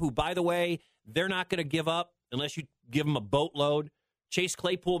Moore, who, by the way, they're not going to give up unless you give them a boatload. Chase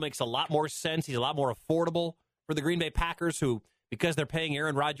Claypool makes a lot more sense. He's a lot more affordable for the Green Bay Packers, who, because they're paying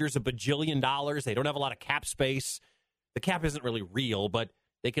Aaron Rodgers $1 bajillion, they don't have a lot of cap space. The cap isn't really real, but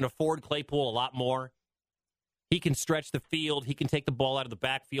they can afford Claypool a lot more. He can stretch the field. He can take the ball out of the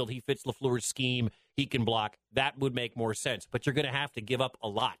backfield. He fits LaFleur's scheme. He can block. That would make more sense. But you're going to have to give up a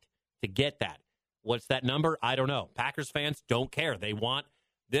lot to get that. What's that number? I don't know. Packers fans don't care.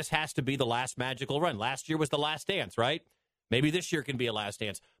 This has to be the last magical run. Last year was the last dance, right? Maybe this year can be a last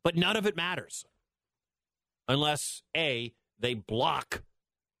dance. But none of it matters. Unless, A, they block,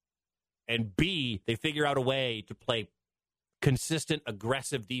 and B, they figure out a way to play consistent,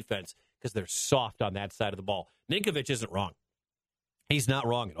 aggressive defense because they're soft on that side of the ball. Ninkovich isn't wrong. He's not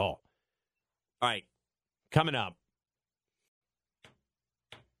wrong at all. All right, coming up.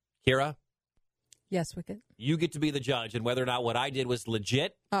 Kira? Yes, Wicket. You get to be the judge and whether or not what I did was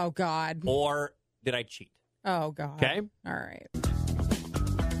legit. Oh, God. Or did I cheat? Oh, God. Okay? All right.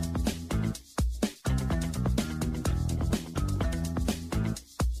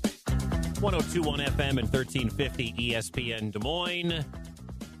 .1021 FM and 1350 ESPN Des Moines.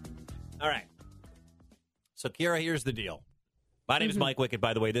 All right. So, Kira, here's the deal. My name is Mike Wicket,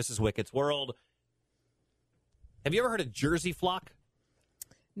 by the way. This is Wicket's World. Have you ever heard of Jersey Flock?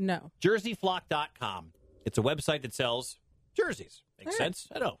 No. JerseyFlock.com. It's a website that sells jerseys. Makes sense?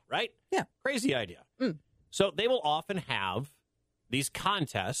 I know, right? Yeah. Crazy idea. So they will often have these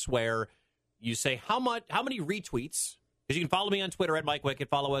contests where you say, how many retweets? Because you can follow me on Twitter at Mike Wicket.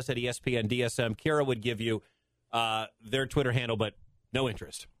 Follow us at ESPN DSM. Kira would give you their Twitter handle, but no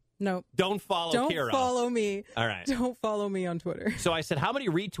interest. No. Don't follow Don't Kira. follow me. All right. Don't follow me on Twitter. So I said, how many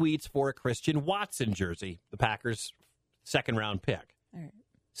retweets for a Christian Watson jersey, the Packers' second-round pick? All right.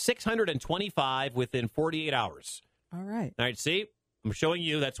 625 within 48 hours. All right. All right, see? I'm showing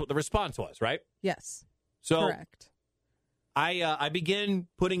you that's what the response was, right? Yes. So correct. I begin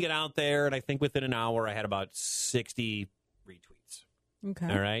putting it out there, and I think within an hour I had about 60 retweets.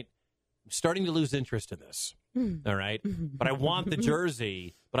 Okay. All right? I'm starting to lose interest in this. All right? But I want the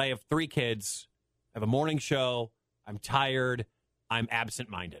jersey, but I have 3 kids. I have a morning show. I'm tired. I'm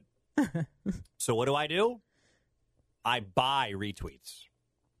absent-minded. So what do? I buy retweets.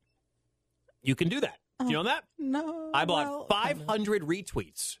 You can do that. Do you know that? No. I bought 500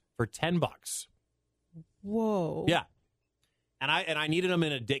 retweets for $10. Whoa. Yeah. And I needed them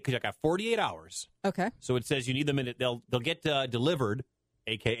in a day because I got 48 hours. Okay. So it says you need them in it. They'll get delivered,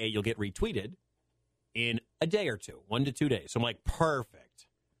 a.k.a. you'll get retweeted in a day or 2, 1 to 2 days. So I'm like, perfect.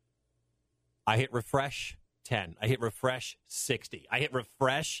 I hit refresh, 10. I hit refresh, 60. I hit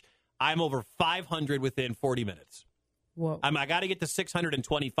refresh. I'm over 500 within 40 minutes. Whoa. I got to get to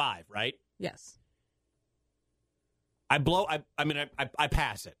 625, right? Yes. I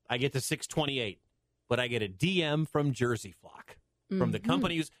pass it. I get to 628, but I get a DM from Jersey Flock, from the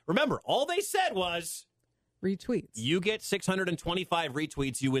company who's, remember, all they said was retweets. You get 625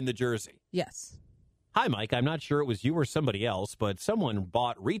 retweets, you win the jersey. Yes. Hi, Mike. I'm not sure it was you or somebody else, but someone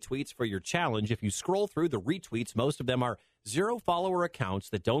bought retweets for your challenge. If you scroll through the retweets, most of them are 0-follower accounts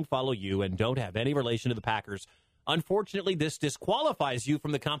that don't follow you and don't have any relation to the Packers. Unfortunately, this disqualifies you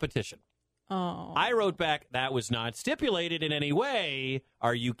from the competition. Oh. I wrote back, that was not stipulated in any way.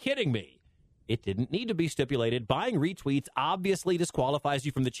 Are you kidding me? It didn't need to be stipulated. Buying retweets obviously disqualifies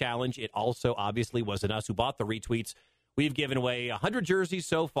you from the challenge. It also obviously wasn't us who bought the retweets. We've given away 100 jerseys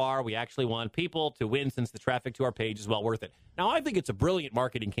so far. We actually want people to win since the traffic to our page is well worth it. Now, I think it's a brilliant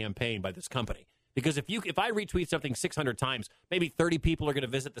marketing campaign by this company. Because if I retweet something 600 times, maybe 30 people are going to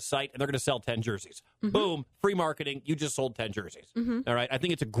visit the site and they're going to sell 10 jerseys. Boom, free marketing. You just sold 10 jerseys. All right. I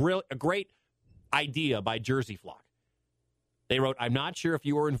think it's a great idea by Jersey Flock. They wrote, I'm not sure if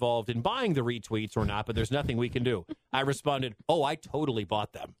you were involved in buying the retweets or not, but there's nothing we can do. I responded, oh, I totally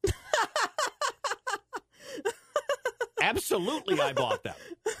bought them. Absolutely, I bought them.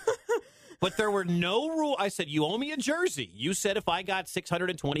 But there were no rules. I said, you owe me a jersey. You said if I got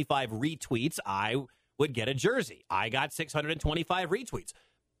 625 retweets, I would get a jersey. I got 625 retweets.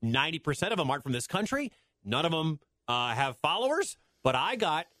 90% of them aren't from this country. None of them have followers. But I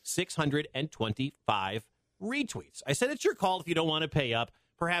got 625 retweets. I said, it's your call if you don't want to pay up.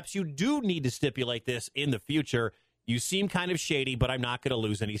 Perhaps you do need to stipulate this in the future. You seem kind of shady, but I'm not going to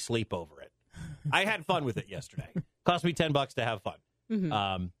lose any sleep over it. I had fun with it yesterday. Cost me $10 to have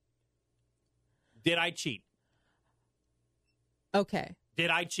fun. Did I cheat? Okay. Did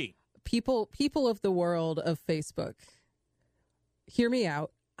I cheat? People of the world of Facebook, hear me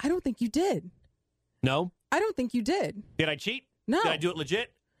out. I don't think you did. No? I don't think you did. Did I cheat? No. Did I do it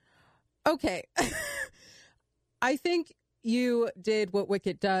legit? Okay. I think you did what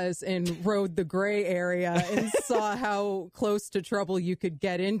Wicket does and rode the gray area and saw how close to trouble you could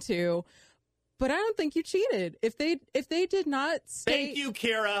get into. But I don't think you cheated. If they did not state... Thank you,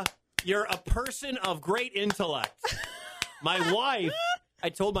 Kira. You're a person of great intellect. My wife, I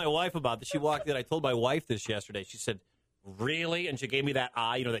told my wife about this. She walked in. I told my wife this yesterday. She said, really? And she gave me that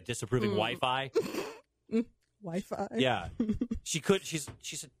eye, that disapproving Wi-Fi. Wi-Fi? Yeah. She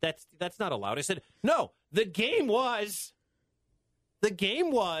said, that's not allowed. I said, no, the game was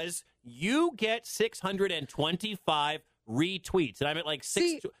you get 625 retweets. And I'm at as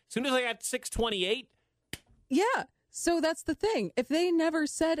soon as I got 628. Yeah. So that's the thing. If they never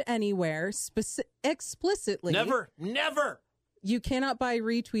said anywhere explicitly, Never. you cannot buy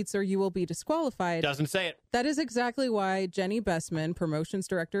retweets or you will be disqualified. Doesn't say it. That is exactly why Jenny Bessman, promotions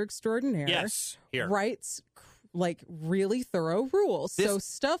director extraordinaire, Yes, here. writes like really thorough rules. So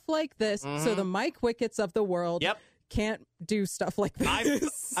stuff like this, so the Mike Wickets of the world can't do stuff like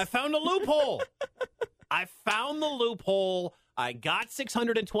this. I found a loophole. I got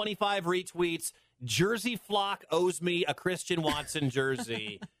 625 retweets. Jersey Flock owes me a Christian Watson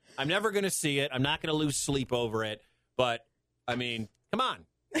jersey. I'm never going to see it. I'm not going to lose sleep over it. But, I mean, come on.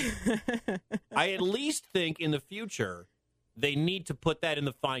 I at least think in the future they need to put that in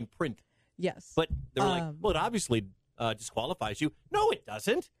the fine print. Yes. But they're like, well, it obviously disqualifies you. No, it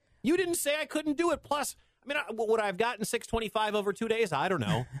doesn't. You didn't say I couldn't do it. Plus, I mean, would I have gotten 625 over 2 days? I don't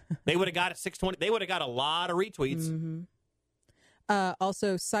know. They would have got it 620. They would have got a lot of retweets. Mm-hmm.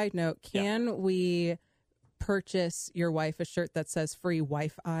 Also, side note, can we purchase your wife a shirt that says free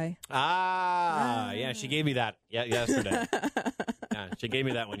Wi-Fi? Yeah, she gave me that yesterday. Yeah, she gave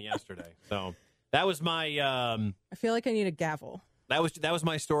me that one yesterday. So that was my... I feel like I need a gavel. That was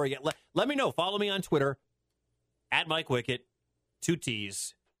my story. Let me know. Follow me on Twitter, at Mike Wicket, 2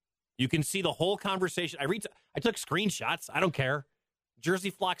 T's. You can see the whole conversation. I took screenshots. I don't care. Jersey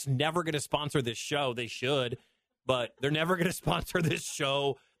Flock's never going to sponsor this show. They should, but they're never going to sponsor this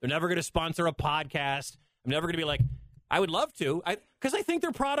show. They're never going to sponsor a podcast. I'm never going to be like, I would love to, because I think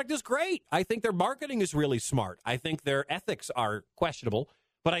their product is great. I think their marketing is really smart. I think their ethics are questionable,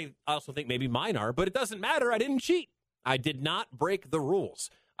 but I also think maybe mine are. But it doesn't matter. I didn't cheat. I did not break the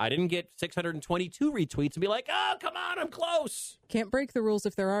rules. I didn't get 622 retweets and be like, oh, come on, I'm close. Can't break the rules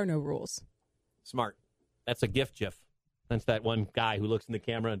if there are no rules. Smart. That's a GIF. That's that one guy who looks in the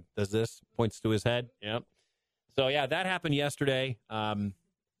camera and does this, points to his head. Yep. So, yeah, that happened yesterday. That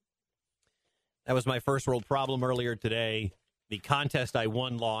was my first world problem earlier today. The contest I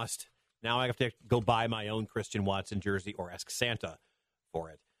won lost. Now I have to go buy my own Christian Watson jersey or ask Santa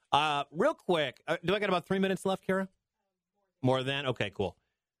for it. Real quick, do I got about 3 minutes left, Kara? More than? Okay, cool.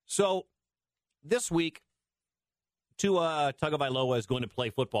 So this week, Tua Tagovailoa is going to play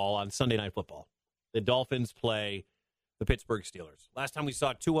football on Sunday Night Football. The Dolphins play the Pittsburgh Steelers. Last time we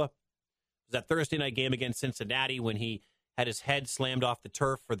saw Tua was that Thursday night game against Cincinnati when he had his head slammed off the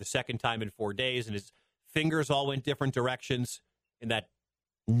turf for the second time in 4 days, and his fingers all went different directions in that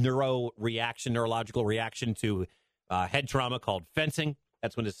neurological reaction to head trauma called fencing.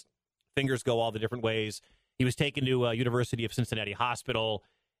 That's when his fingers go all the different ways. He was taken to University of Cincinnati Hospital,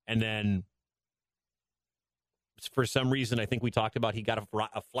 and then for some reason, I think we talked about he got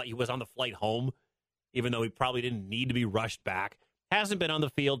a flight. He was on the flight home, even though he probably didn't need to be rushed back. Hasn't been on the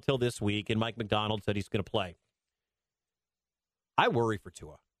field till this week, and Mike McDonald said he's going to play. I worry for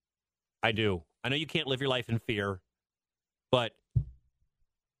Tua. I do. I know you can't live your life in fear, but,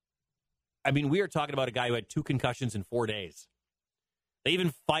 I mean, we are talking about a guy who had 2 concussions in 4 days. They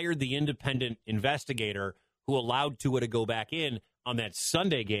even fired the independent investigator who allowed Tua to go back in on that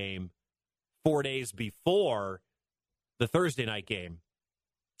Sunday game 4 days before the Thursday night game,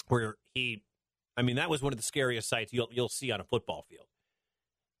 where that was one of the scariest sights you'll see on a football field.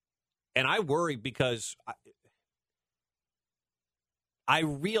 And I worry because I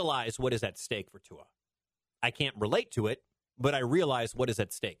realize what is at stake for Tua. I can't relate to it, but I realize what is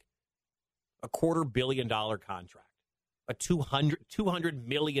at stake. A $250 million contract. A $200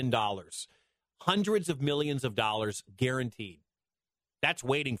 million. Hundreds of millions of dollars guaranteed. That's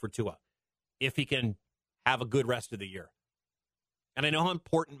waiting for Tua if he can have a good rest of the year. And I know how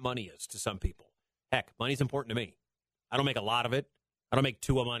important money is to some people. Heck, money's important to me. I don't make a lot of it. I don't make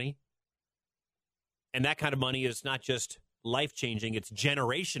Tua money. And that kind of money is not just life-changing, it's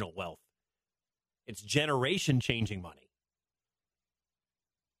generational wealth. It's generation-changing money.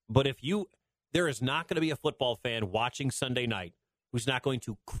 But there is not going to be a football fan watching Sunday night who's not going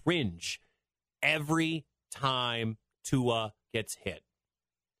to cringe every time Tua gets hit.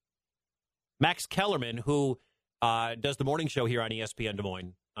 Max Kellerman, who does the morning show here on ESPN Des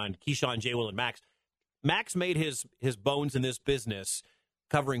Moines, on Keyshawn, J. Will, and Max. Max made his bones in this business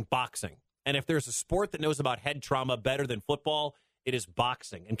covering boxing. And if there's a sport that knows about head trauma better than football, it is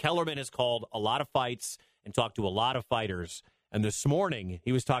boxing. And Kellerman has called a lot of fights and talked to a lot of fighters. And this morning,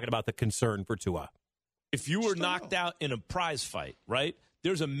 he was talking about the concern for Tua. If you were knocked out in a prize fight, right,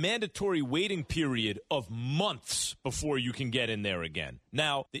 there's a mandatory waiting period of months before you can get in there again.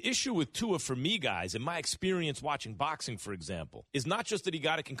 Now, the issue with Tua for me, guys, in my experience watching boxing, for example, is not just that he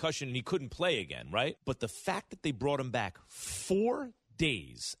got a concussion and he couldn't play again, right? But the fact that they brought him back 4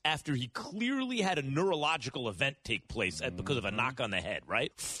 days after he clearly had a neurological event take place because of a knock on the head,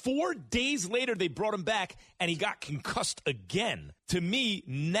 right? 4 days later, they brought him back, and he got concussed again. To me,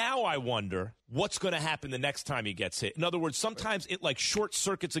 now I wonder what's going to happen the next time he gets hit. In other words, sometimes it like short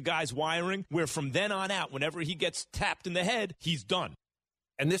circuits a guy's wiring, where from then on out, whenever he gets tapped in the head, he's done.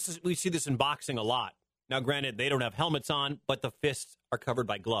 And we see this in boxing a lot. Now, granted, they don't have helmets on, but the fists are covered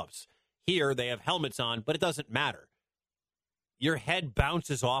by gloves. Here, they have helmets on, but it doesn't matter. Your head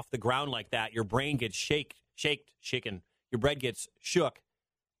bounces off the ground like that. Your brain gets shaken. Your brain gets shook.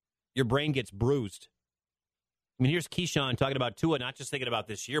 Your brain gets bruised. I mean, here's Keyshawn talking about Tua, not just thinking about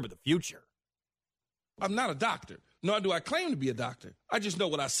this year, but the future. I'm not a doctor, nor do I claim to be a doctor. I just know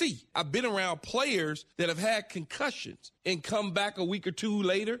what I see. I've been around players that have had concussions and come back a week or two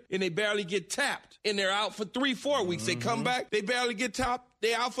later, and they barely get tapped, and they're out for 3-4 weeks. They come back, they barely get tapped,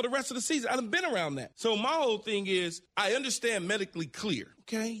 they're out for the rest of the season. I've been around that. So my whole thing is, I understand medically clear.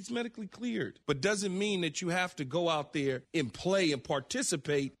 Okay, he's medically cleared, but doesn't mean that you have to go out there and play and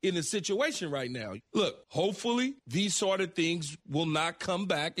participate in the situation right now. Look, hopefully these sort of things will not come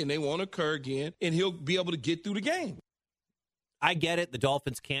back and they won't occur again, and he'll be able to get through the game. I get it. The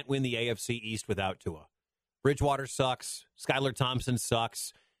Dolphins can't win the AFC East without Tua. Bridgewater sucks. Skylar Thompson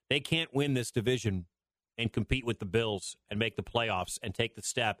sucks. They can't win this division and compete with the Bills and make the playoffs and take the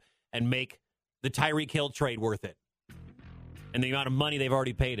step and make the Tyreek Hill trade worth it and the amount of money they've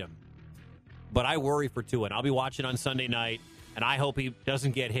already paid him. But I worry for Tua, and I'll be watching on Sunday night, and I hope he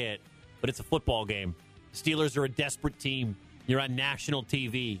doesn't get hit. But it's a football game. Steelers are a desperate team. You're on national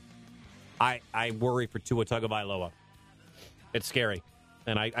TV. I worry for Tua Tagovailoa. It's scary.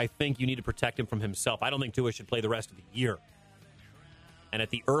 And I think you need to protect him from himself. I don't think Tua should play the rest of the year. And at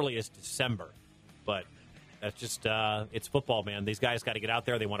the earliest, December. But that's just, it's football, man. These guys got to get out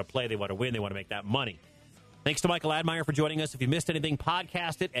there. They want to play. They want to win. They want to make that money. Thanks to Michael Admire for joining us. If you missed anything,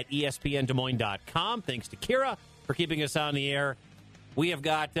 podcast it at ESPNDesMoines.com. Thanks to Kira for keeping us on the air. We have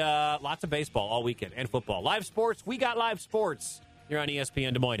got lots of baseball all weekend and football. Live sports. We got live sports here on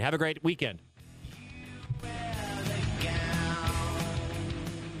ESPN Des Moines. Have a great weekend.